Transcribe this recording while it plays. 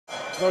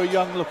Very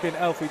young looking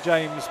Alfie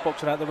James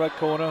boxing out the red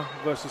corner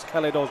versus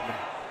Khalid Osman.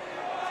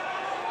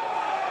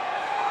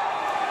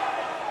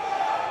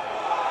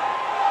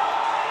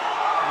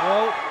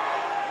 Well,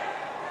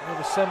 we have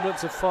a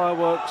semblance of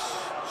fireworks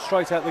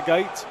straight out the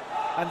gate,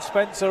 and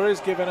Spencer is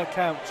giving a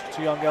count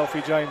to young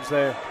Alfie James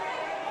there.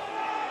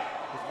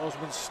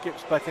 Osman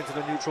skips back into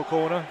the neutral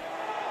corner.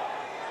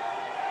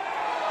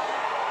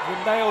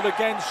 He nailed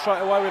again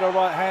straight away with a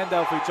right hand,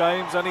 Alfie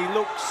James, and he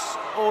looks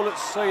all at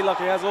sea like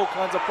he has all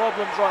kinds of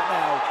problems right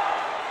now.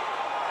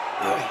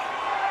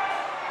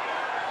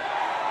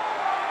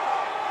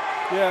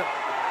 Yeah,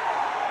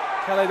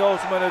 Khalid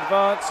Osman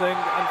advancing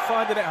and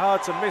finding it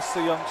hard to miss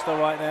the youngster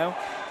right now.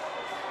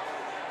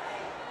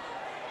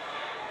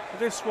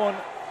 This one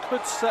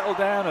could settle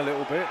down a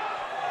little bit.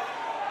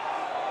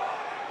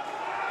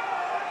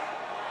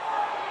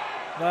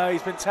 No,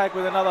 he's been tagged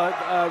with another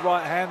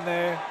right hand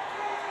there,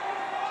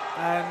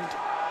 and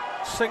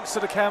sinks to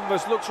the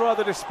canvas, looks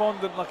rather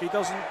despondent, like he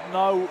doesn't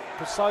know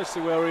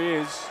precisely where he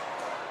is.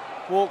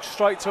 Walks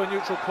straight to a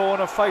neutral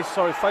corner, face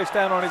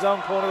down on his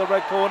own corner, the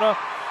red corner,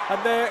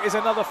 and there is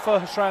another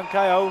first round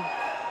KO.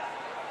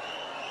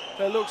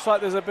 It looks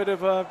like there's a bit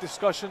of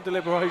discussion,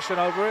 deliberation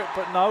over it,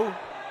 but no.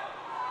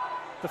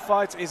 The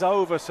fight is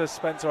over, says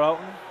Spencer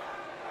Alton.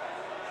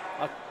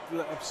 I'm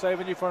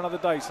saving you for another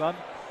day, son.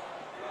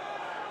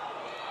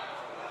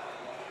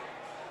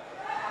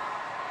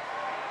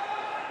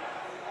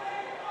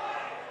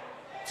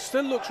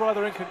 Still looks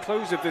rather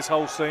inconclusive, this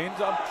whole scene.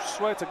 I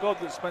swear to God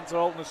that Spencer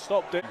Alton has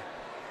stopped it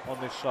on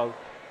this show.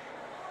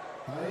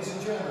 Ladies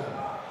and gentlemen,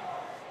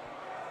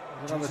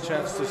 another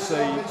chance to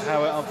see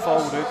how it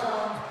unfolded.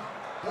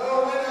 the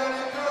winner,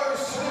 and it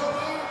goes to the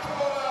blue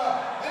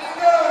corner, and it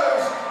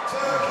goes to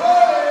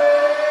Khalid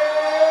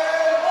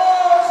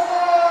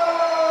Osman.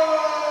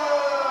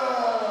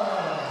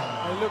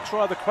 He looks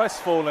rather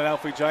crestfallen,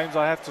 Alfie James,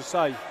 I have to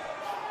say.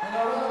 And a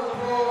round of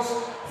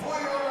applause